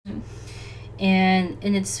and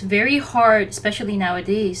it's very hard, especially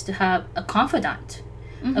nowadays, to have a confidant,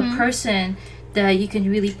 a person that you can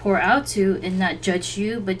really pour out to and not judge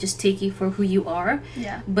you, but just take you for who you are.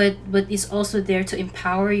 Yeah. But is also there to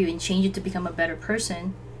empower you and change you to become a better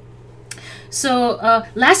person. So,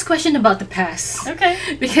 last question about the past. Okay.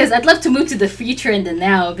 Because I'd love to move to the future and the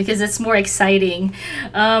now, because it's more exciting.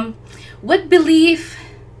 What belief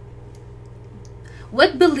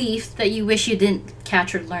that you wish you didn't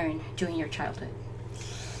catch or learn during your childhood?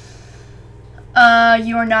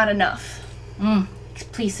 You are not enough.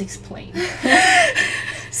 Please explain.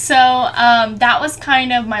 So that was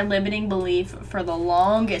kind of my limiting belief for the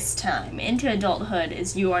longest time into adulthood,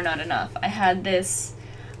 is you are not enough. I had this,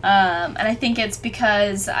 and I think it's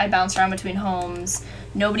because I bounced around between homes.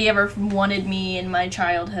 Nobody ever wanted me in my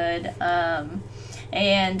childhood.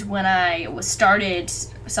 And when I started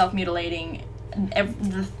self-mutilating,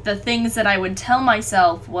 the things that I would tell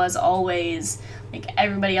myself was always, like,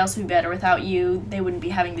 everybody else would be better without you. They wouldn't be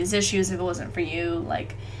having these issues if it wasn't for you.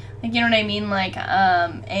 Like you know what I mean? Like,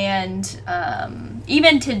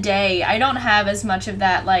 even today, I don't have as much of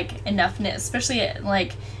that, like, enoughness, especially,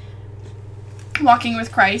 like, walking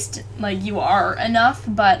with Christ, like, you are enough,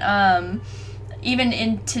 but, even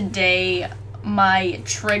in today, my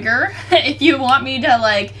trigger, if you want me to,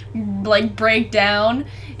 like, break down,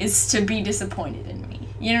 is to be disappointed in me.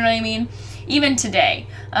 You know what I mean? Even today.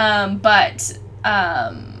 And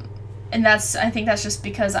I think that's just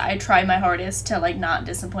because I try my hardest to, like, not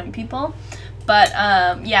disappoint people. But,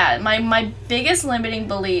 yeah, my biggest limiting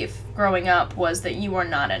belief growing up was that you are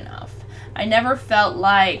not enough. I never felt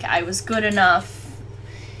like I was good enough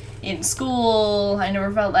in school. I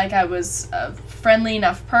never felt like I was a friendly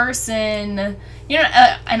enough person. You know,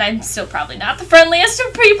 and I'm still probably not the friendliest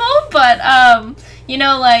of people, but, you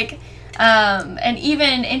know, like, and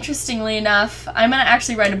even interestingly enough, I'm going to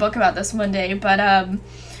actually write a book about this one day, but,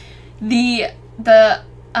 the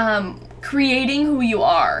creating who you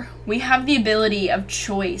are. We have the ability of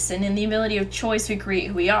choice, and in the ability of choice, we create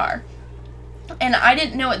who we are. And I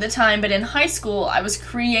didn't know at the time, but in high school, I was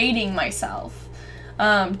creating myself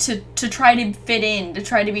to try to fit in, to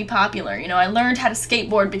try to be popular. You know, I learned how to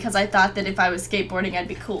skateboard because I thought that if I was skateboarding, I'd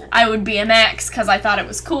be cool. I would BMX because I thought it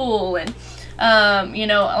was cool, and, you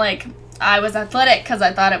know, like, I was athletic because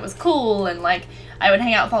I thought it was cool, and, like, I would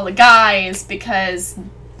hang out with all the guys because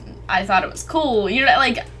I thought it was cool. You know,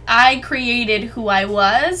 like, I created who I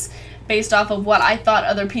was based off of what I thought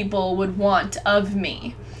other people would want of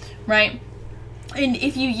me, right? And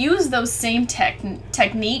if you use those same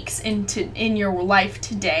techniques in your life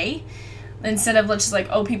today, instead of just like,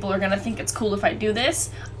 oh, people are going to think it's cool if I do this,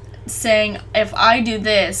 saying, if I do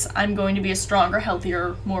this, I'm going to be a stronger,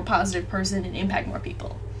 healthier, more positive person and impact more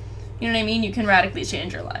people. You know what I mean? You can radically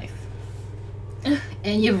change your life.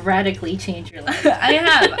 And you've radically changed your life. I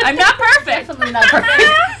have. I'm not perfect. Definitely not perfect.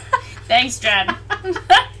 Thanks, Jen.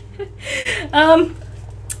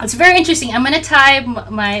 It's very interesting. I'm going to tie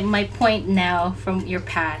my point now from your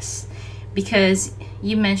past, because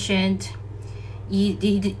you mentioned you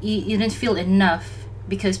didn't feel enough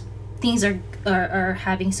because things are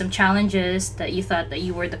having some challenges that you thought that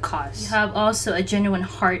you were the cause. You have also a genuine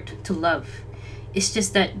heart to love. It's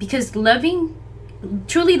just that because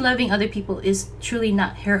truly loving other people is truly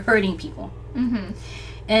not hurting people. Mm-hmm.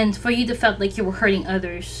 And for you to felt like you were hurting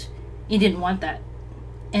others, you didn't want that.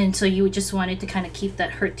 And so you just wanted to kind of keep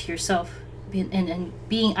that hurt to yourself, and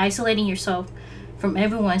being isolating yourself from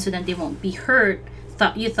everyone so that they won't be hurt.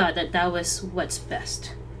 You thought that was what's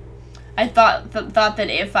best. I thought that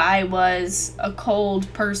if I was a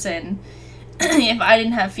cold person, if I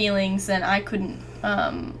didn't have feelings, then I couldn't.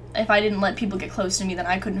 If I didn't let people get close to me, then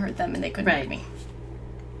I couldn't hurt them, and they couldn't hurt me.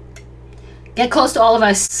 Get close to all of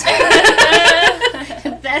us.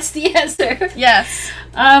 That's the answer. Yes.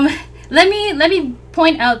 Let me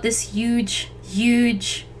point out this huge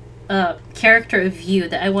character of you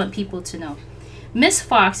that I want people to know. Miss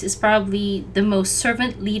Fox is probably the most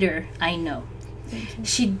servant leader I know.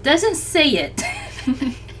 She doesn't say it,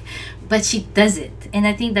 but she does it, and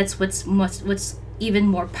I think that's what's even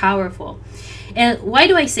more powerful. And why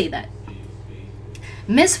do I say that?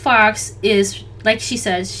 Miss Fox is, like she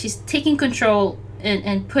says, she's taking control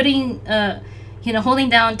and putting, holding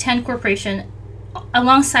down 10 corporation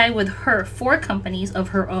alongside with her 4 companies of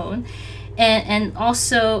her own, and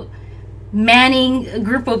also manning a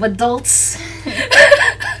group of adults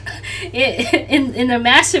in a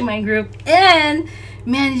mastermind group, and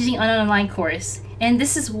managing an online course. And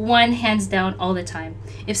this is one hands down all the time.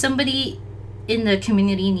 If somebody in the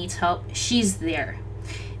community needs help, she's there.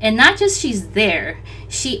 And not just she's there,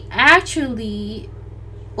 she actually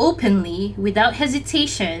openly, without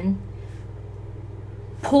hesitation,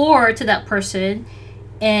 pour to that person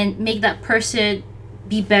and make that person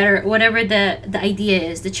be better, whatever the idea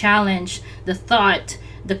is, the challenge, the thought,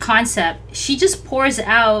 the concept. She just pours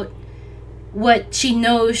out what she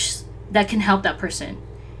knows that can help that person,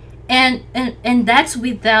 and that's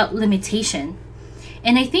without limitation.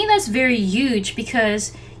 And I think that's very huge,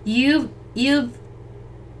 because you've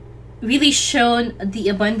really shown the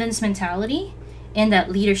abundance mentality and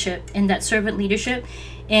that leadership and that servant leadership.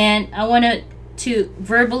 And I want to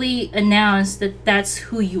verbally announce that that's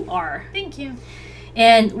who you are. Thank you.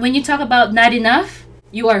 And when you talk about not enough,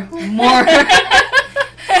 you are more.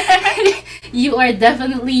 You are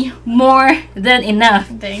definitely more than enough.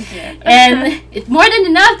 Thank you. And it's more than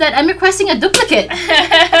enough that I'm requesting a duplicate.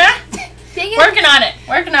 Dang it. Working on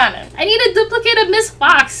it. I need a duplicate of Miss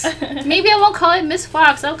Fox. Maybe I won't call it Miss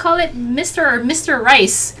Fox. I'll call it Mr. or Mr.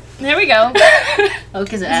 Rice. There we go. Oh,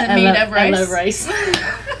 because I love rice.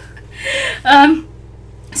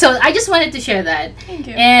 So I just wanted to share that. Thank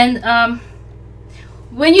you. And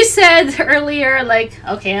when you said earlier, like,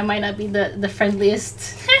 okay, I might not be the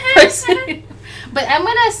friendliest person, but I'm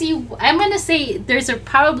gonna say there's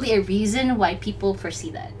probably a reason why people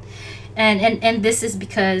foresee that, and this is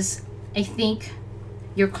because I think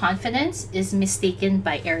your confidence is mistaken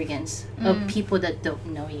by arrogance of people that don't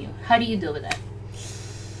know you. How do you deal with that?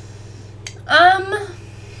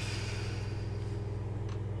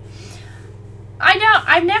 I know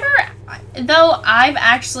I've never, though I've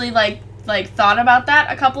actually like thought about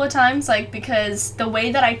that a couple of times, like, because the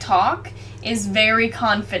way that I talk is very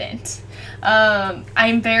confident.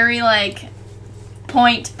 I'm very like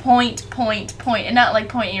point, and not like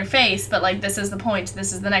point in your face, but like, this is the point,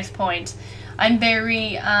 this is the next point. I'm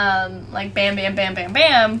very like bam, bam, bam, bam,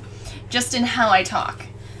 bam, just in how I talk.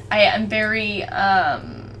 I am very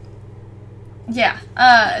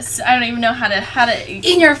so I don't even know how to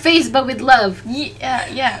in your face, but with love.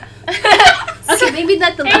 Yeah. Okay, maybe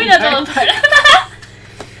not the maybe love not part. the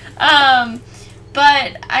love part.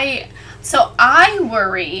 But I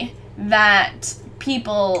worry that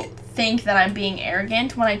people think that I'm being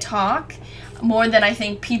arrogant when I talk, more than I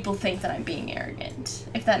think people think that I'm being arrogant,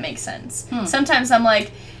 if that makes sense. Sometimes I'm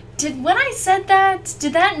like, when I said that,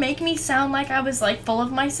 did that make me sound like I was like full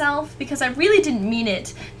of myself? Because I really didn't mean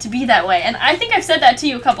it to be that way. And I think I've said that to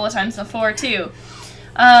you a couple of times before too.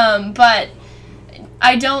 But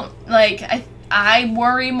I don't, like, I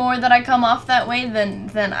worry more that I come off that way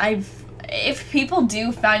than if people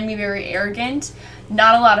do find me very arrogant,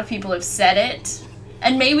 not a lot of people have said it.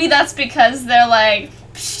 And maybe that's because they're like,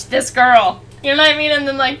 psh, this girl, you know what I mean? And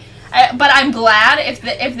then like, but I'm glad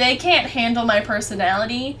if they can't handle my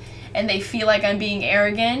personality and they feel like I'm being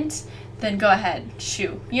arrogant, then go ahead,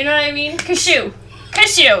 shoo. You know what I mean? Kashoo.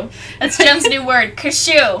 That's Jen's new word,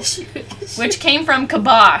 kashoo, which came from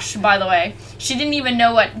kibosh, by the way. She didn't even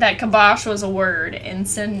know that kibosh was a word, and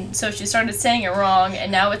so she started saying it wrong, and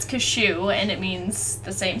now it's kashoo, and it means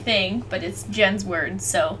the same thing, but it's Jen's word,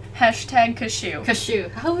 so hashtag kashoo. Kashoo.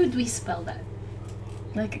 How would we spell that?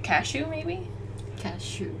 Like a cashew, maybe?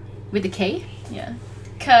 Cashew. With a K? Yeah.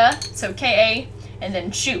 Ka, so K-A, and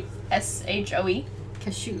then shoo, S-H-O-E.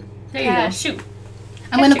 Cashew. There you go. Cashew.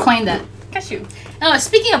 I'm going to coin that. Cashew. Oh,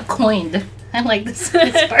 speaking of coined, I like this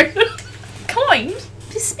part. Coined?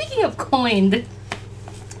 Speaking of coined.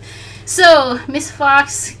 So, Miss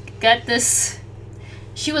Fox got this.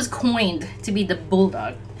 She was coined to be the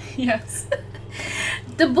bulldog. Yes.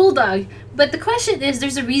 The bulldog. But the question is,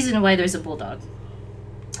 there's a reason why there's a bulldog.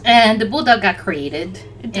 And the bulldog got created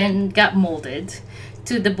and got molded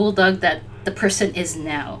to the bulldog that the person is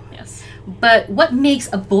now. Yes. But what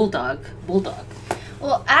makes a bulldog?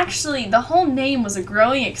 Well, actually, the whole name was a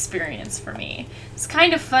growing experience for me. It's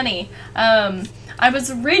kind of funny. It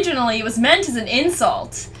was meant as an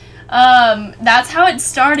insult. That's how it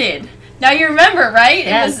started. Now you remember, right?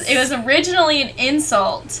 Yes. It was originally an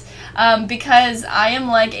insult. Because I am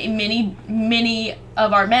like a mini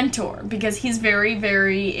of our mentor, because he's very,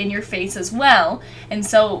 very in your face as well. And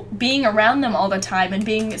so being around them all the time and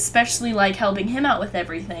being especially like helping him out with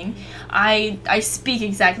everything, I speak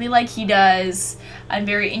exactly like he does. I'm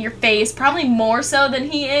very in your face, probably more so than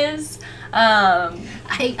he is.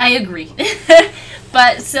 I agree.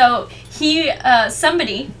 But so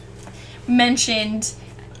somebody mentioned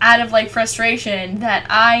out of like frustration that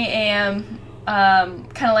I am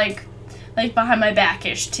kind of like behind my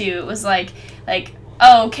back-ish too. It was like,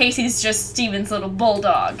 oh, Casey's just Steven's little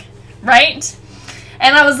bulldog, right?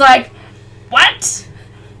 And I was like, what?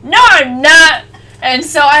 No, I'm not. And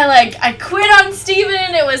so I quit on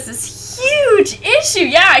Steven. It was this huge issue.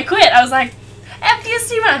 Yeah, I quit. I was like, F you,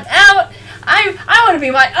 Steven, I'm out. I want to be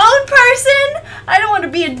my own person. I don't want to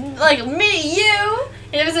be like me, you.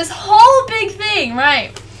 It was this whole big thing,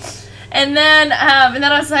 right? And then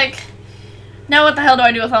I was like, now what the hell do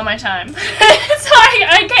I do with all my time? So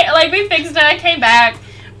I came, like, we fixed it. I came back,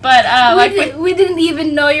 but we didn't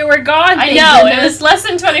even know you were gone. I know, it was less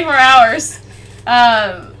than 24 hours.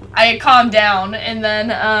 I calmed down, and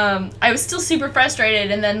then I was still super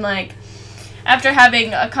frustrated, and then, like, after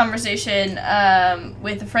having a conversation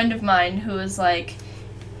with a friend of mine who was like,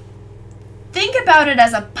 think about it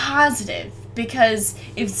as a positive, because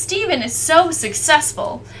if Steven is so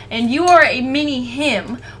successful and you are a mini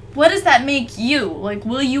him, what does that make you? Like,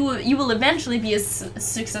 you will eventually be as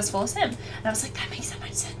successful as him. And I was like, that makes so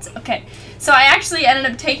much sense. Okay. So I actually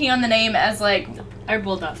ended up taking on the name as, like, our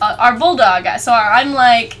bulldog. Our bulldog. So I'm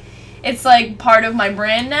like, it's like part of my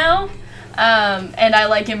brand now. And I,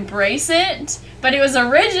 like, embrace it. But it was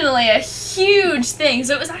originally a huge thing.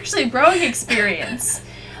 So it was actually a growing experience.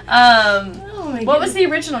 What was the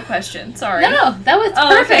original question? Sorry. No, that was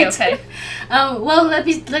perfect. Okay. Well, let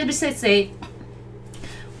me say,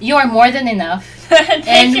 you are more than enough.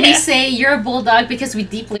 And we say you're a bulldog because we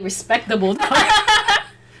deeply respect the bulldog.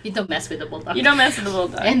 You don't mess with the bulldog. You don't mess with the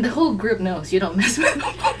bulldog. And the whole group knows you don't mess with the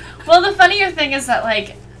bulldog. Well, the funnier thing is that,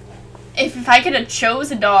 like, if I could have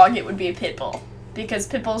chose a dog, it would be a pit bull. Because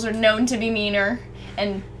pit bulls are known to be meaner,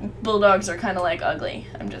 and bulldogs are kind of, like, ugly.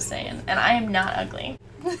 I'm just saying. And I am not ugly.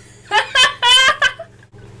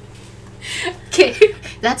 Okay,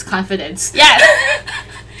 that's confidence. Yes!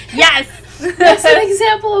 Yes! That's an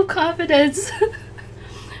example of confidence.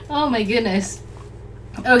 Oh my goodness.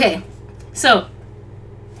 Okay, so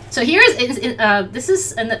here's this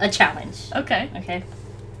is a challenge. Okay.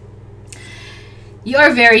 You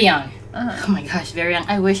are very young. Uh-huh. Oh my gosh, very young.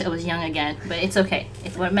 I wish I was young again, but it's okay.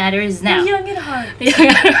 It's what matters now. You're young at heart. Young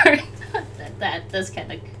at heart. That's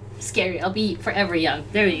kind of scary. I'll be forever young.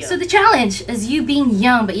 There you go. So the challenge is you being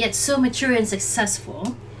young but yet so mature and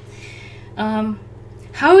successful.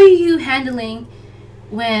 How are you handling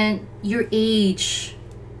when your age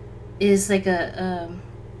is like how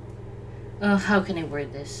can I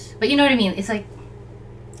word this? But you know what I mean? It's like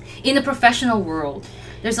in the professional world,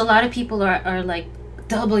 there's a lot of people are like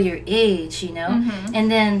double your age, you know? Mm-hmm.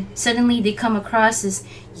 And then suddenly they come across as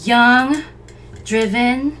young,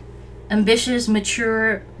 driven, ambitious,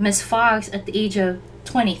 mature Miss Fox at the age of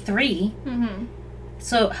 23. Mm-hmm.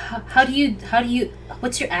 So how do you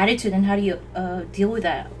what's your attitude and how do you deal with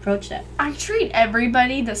that, approach that? I treat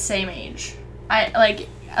everybody the same age. I like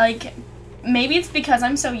maybe it's because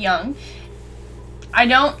I'm so young. I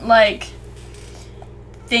don't like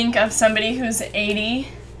think of somebody who's 80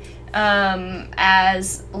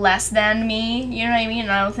 as less than me, you know what I mean?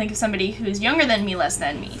 And I don't think of somebody who's younger than me less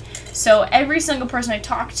than me. So every single person I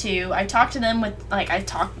talk to them with, like,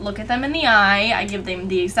 look at them in the eye, I give them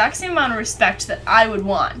the exact same amount of respect that I would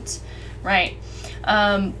want, right?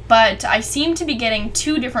 But I seem to be getting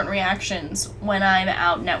two different reactions when I'm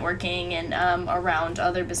out networking and around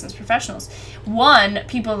other business professionals. One,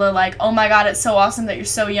 people are like, oh my god, it's so awesome that you're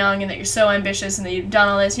so young and that you're so ambitious and that you've done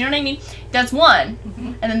all this, you know what I mean? That's one.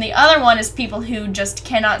 Mm-hmm. And then the other one is people who just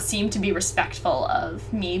cannot seem to be respectful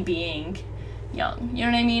of me being young, you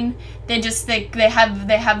know what I mean? They just think they have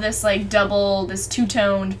this like this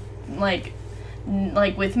two-toned like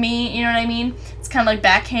with me, you know what I mean? It's kind of like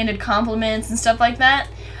backhanded compliments and stuff like that.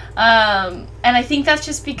 And I think that's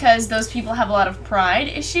just because those people have a lot of pride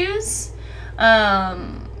issues.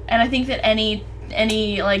 And I think that any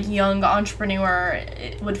like young entrepreneur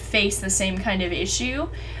would face the same kind of issue.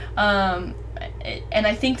 And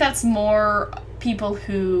I think that's more people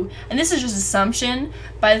who, and this is just assumption,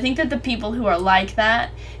 but I think that the people who are like that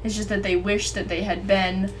is just that they wish that they had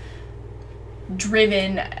been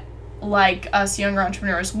driven like us younger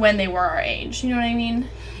entrepreneurs when they were our age. You know what I mean?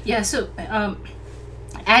 Yeah, so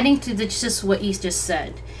adding to just what you just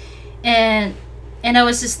said, and I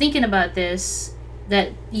was just thinking about this,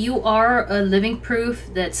 that you are a living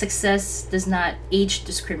proof that success does not age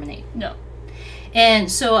discriminate. No.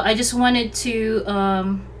 And so I just wanted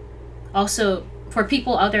to also, for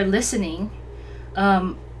people out there listening,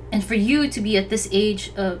 and for you to be at this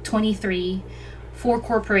age of 23, for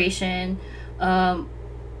corporation,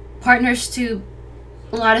 partners to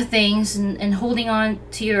a lot of things, and holding on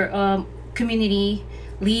to your community,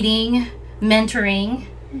 leading, mentoring.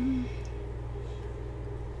 Mm-hmm.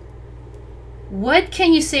 What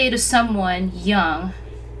can you say to someone young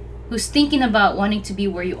who's thinking about wanting to be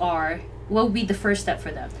where you are? What would be the first step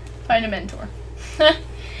for them? Find a mentor.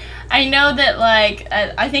 I know that, like,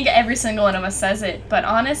 I think every single one of us says it, but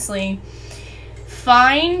honestly,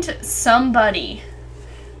 find somebody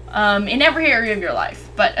in every area of your life,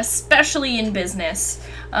 but especially in business.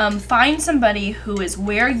 Find somebody who is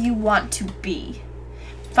where you want to be.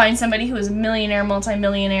 Find somebody who is a millionaire,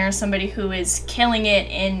 multimillionaire, somebody who is killing it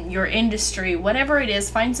in your industry, whatever it is,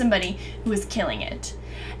 find somebody who is killing it.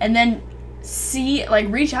 And then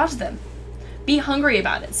reach out to them. Be hungry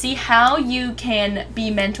about it. See how you can be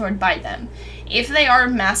mentored by them. If they are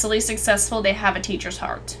massively successful, they have a teacher's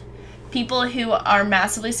heart. People who are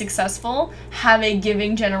massively successful have a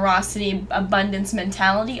giving, generosity, abundance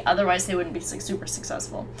mentality. Otherwise, they wouldn't be super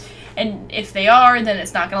successful. And if they are, then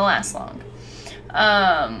it's not going to last long.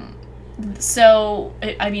 So,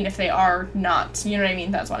 I mean, if they are not, you know what I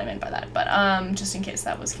mean? That's what I meant by that. But just in case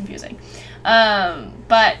that was confusing.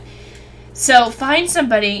 So find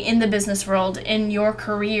somebody in the business world, in your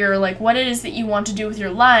career, like what it is that you want to do with your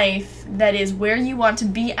life, that is where you want to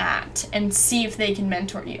be at, and see if they can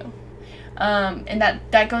mentor you. And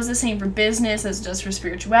that goes the same for business as it does for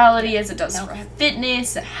spirituality, as it does for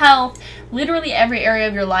fitness, health, literally every area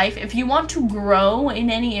of your life. If you want to grow in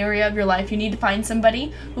any area of your life, you need to find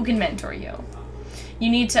somebody who can mentor you. You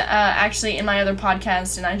need to, actually, in my other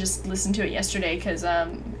podcast, and I just listened to it yesterday because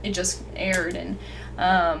it just aired, and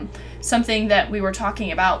something that we were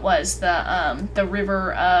talking about was the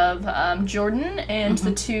river of Jordan and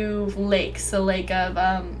the two lakes, the lake of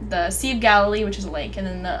the Sea of Galilee, which is a lake, and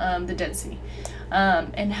then the Dead Sea,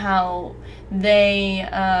 and how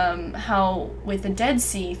with the Dead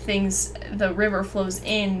Sea, the river flows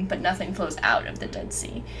in, but nothing flows out of the Dead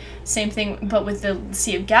Sea. Same thing, but with the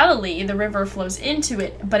Sea of Galilee, the river flows into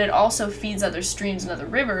it, but it also feeds other streams and other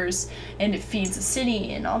rivers, and it feeds the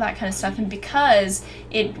city and all that kind of stuff. And because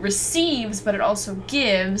it receives, but it also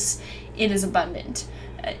gives, it is abundant,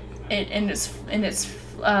 it's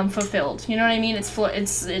fulfilled. You know what I mean?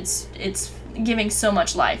 It's giving so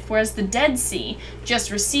much life. Whereas the Dead Sea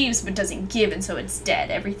just receives but doesn't give, and so it's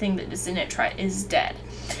dead. Everything that is in it is dead.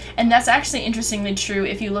 And that's actually interestingly true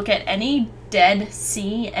if you look at any Dead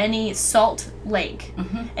Sea, any salt lake.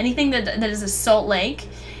 Anything that is a salt lake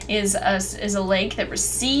is a lake that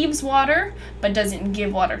receives water but doesn't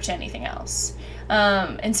give water to anything else.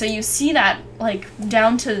 And so you see that like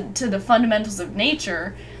down to the fundamentals of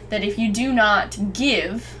nature, that if you do not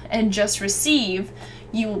give and just receive,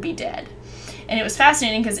 you will be dead. And it was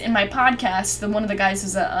fascinating because in my podcast, one of the guys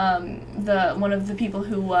is one of the people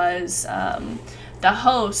who was the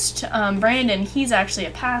host, Brandon. He's actually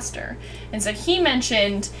a pastor, and so he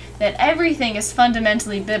mentioned that everything is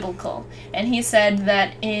fundamentally biblical. And he said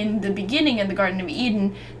that in the beginning of the Garden of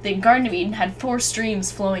Eden had 4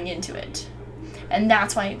 streams flowing into it, and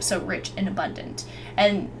that's why it was so rich and abundant.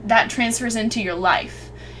 And that transfers into your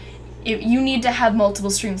life. You need to have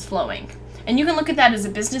multiple streams flowing. And you can look at that as a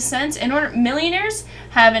business sense. Millionaires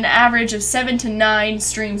have an average of 7 to 9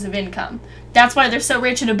 streams of income. That's why they're so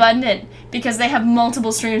rich and abundant, because they have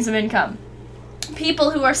multiple streams of income.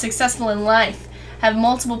 People who are successful in life have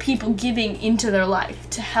multiple people giving into their life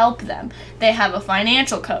to help them. They have a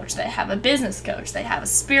financial coach, they have a business coach, they have a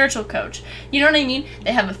spiritual coach. You know what I mean?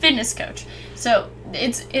 They have a fitness coach. So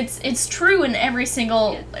it's true in every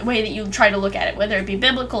single way that you try to look at it, whether it be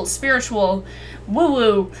biblical, spiritual,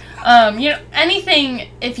 woo-woo, anything.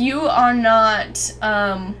 If you are not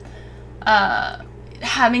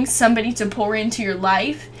having somebody to pour into your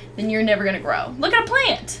life, then you're never going to grow. Look at a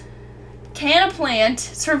plant. Can a plant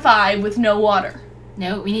survive with no water?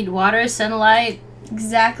 No, we need water, sunlight.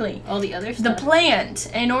 Exactly. All the other stuff. The plant,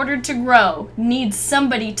 in order to grow, needs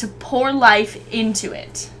somebody to pour life into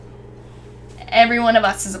it. Every one of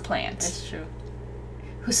us is a plant. That's true.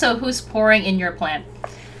 So who's pouring in your plant?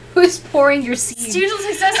 Who's pouring your seeds? Student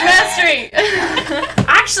Success Mastery!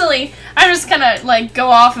 Actually, I'm just gonna go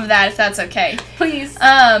off of that if that's okay. Please.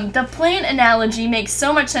 The plant analogy makes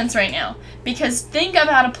so much sense right now. Because think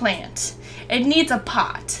about a plant. It needs a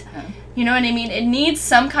pot. You know what I mean? It needs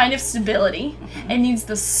some kind of stability. It needs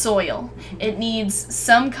the soil. It needs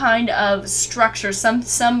some kind of structure,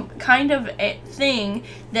 some kind of thing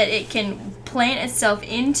that it can plant itself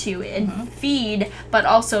into and feed, but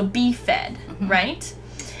also be fed, right?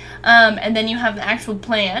 And then you have the actual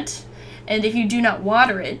plant, and if you do not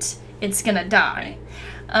water it, it's gonna die.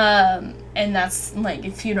 And that's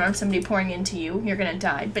if you don't have somebody pouring into you, you're gonna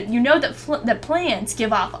die. But you know that plants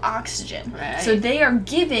give off oxygen, so they are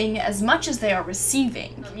giving as much as they are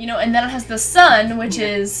receiving. And then it has the sun, which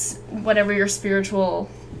is whatever your spiritual,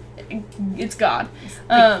 it's God,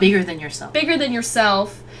 bigger than yourself. Bigger than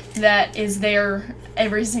yourself, that is there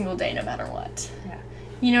every single day, no matter what. Yeah.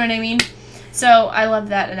 You know what I mean? So I love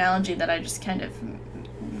that analogy that I just kind of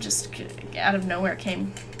out of nowhere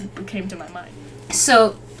came to my mind.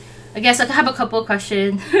 So, I guess I have a couple of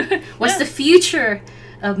questions. What's the future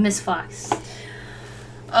of Miss Fox?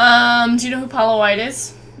 Do you know who Paula White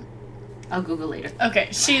is? I'll Google later. Okay,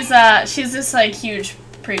 she's this huge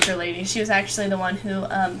preacher lady. She was actually the one who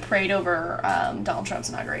prayed over Donald Trump's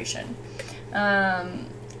inauguration.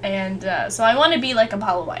 So I want to be like a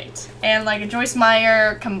Paula White and like a Joyce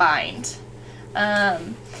Meyer combined.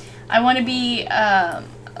 I want to be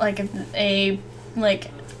like a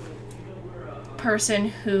person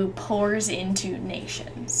who pours into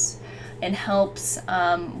nations and helps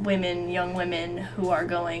young women who are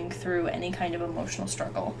going through any kind of emotional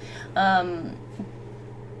struggle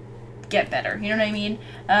get better. You know what I mean?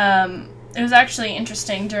 It was actually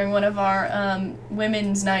interesting during one of our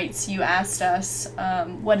women's nights. You asked us,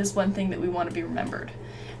 what is one thing that we want to be remembered?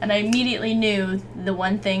 And I immediately knew the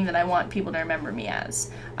one thing that I want people to remember me as.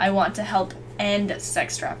 I want to help end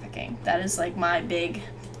sex trafficking. That is like my big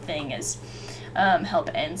thing, is help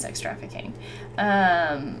end sex trafficking.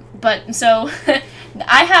 But so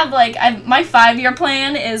I have my 5-year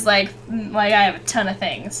plan is like I have a ton of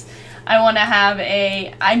things. I'm going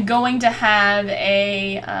to have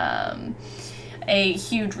a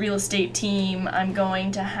huge real estate team. I'm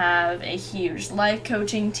going to have a huge life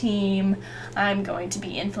coaching team. I'm going to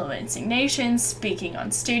be influencing nations, speaking on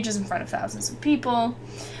stages in front of thousands of people.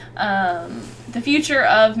 The future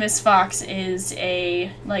of Miss Fox is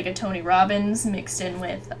a Tony Robbins mixed in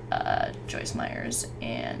with Joyce Myers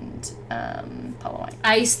and Paula White.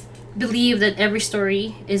 I believe that every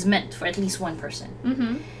story is meant for at least one person.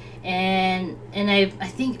 Mm-hmm. And I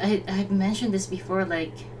think I've mentioned this before,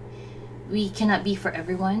 like, we cannot be for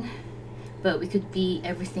everyone, but we could be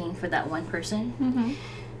everything for that one person. Mm-hmm.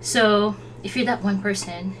 So if you're that one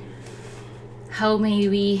person, how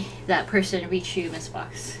may that person reach you, Miss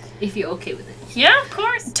Fox, if you're okay with it? Yeah, of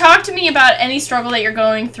course. Talk to me about any struggle that you're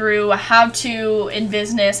going through, how to in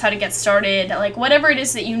business, how to get started, like whatever it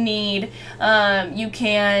is that you need. You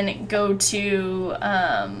can go to,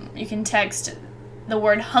 you can text the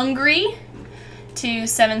word hungry to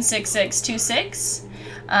 76626.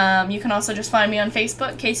 You can also just find me on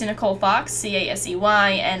Facebook, Casey Nicole Fox,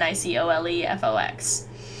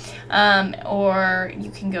 CaseyNicoleFox. Or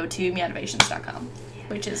you can go to meotivations.com,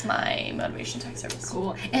 which is my motivation text service.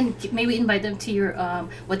 Cool. And maybe invite them to your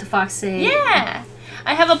What the Fox Say. Yeah.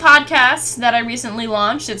 I have a podcast that I recently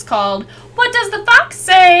launched. It's called What Does the Fox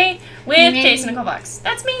Say? With Casey Nicole Fox.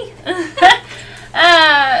 That's me.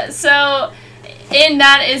 And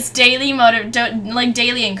that is daily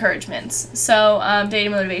daily encouragements. So daily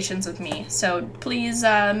motivations with me. So please,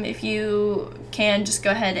 if you can, just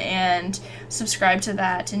go ahead and subscribe to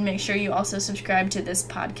that, and make sure you also subscribe to this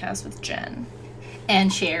podcast with Jen.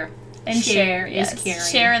 And share. And share is yes.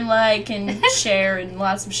 caring. Share and like and share and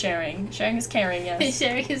lots of sharing. Sharing is caring, yes.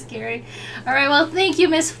 Sharing is caring. All right, well, thank you,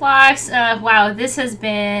 Miss Fox. Wow, this has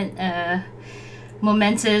been a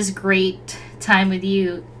momentous, great time with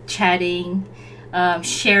you, chatting,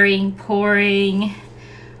 sharing, pouring.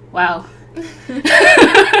 Wow.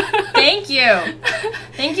 Thank you.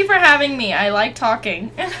 Thank you for having me. I like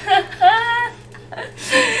talking.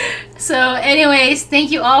 So anyways,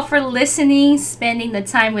 thank you all for listening, spending the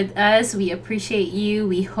time with us. We appreciate you.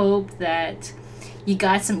 We hope that you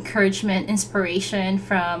got some encouragement, inspiration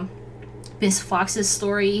from Miss Fox's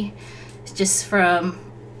story, just from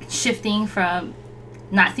shifting from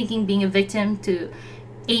not thinking being a victim to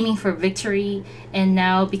aiming for victory, and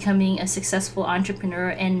now becoming a successful entrepreneur,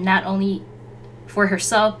 and not only for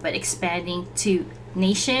herself but expanding to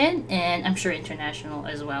nation and I'm sure international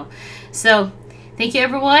as well. So thank you,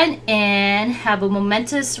 everyone, and have a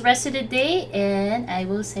momentous rest of the day, and I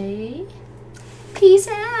will say peace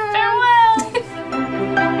out.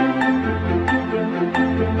 Farewell.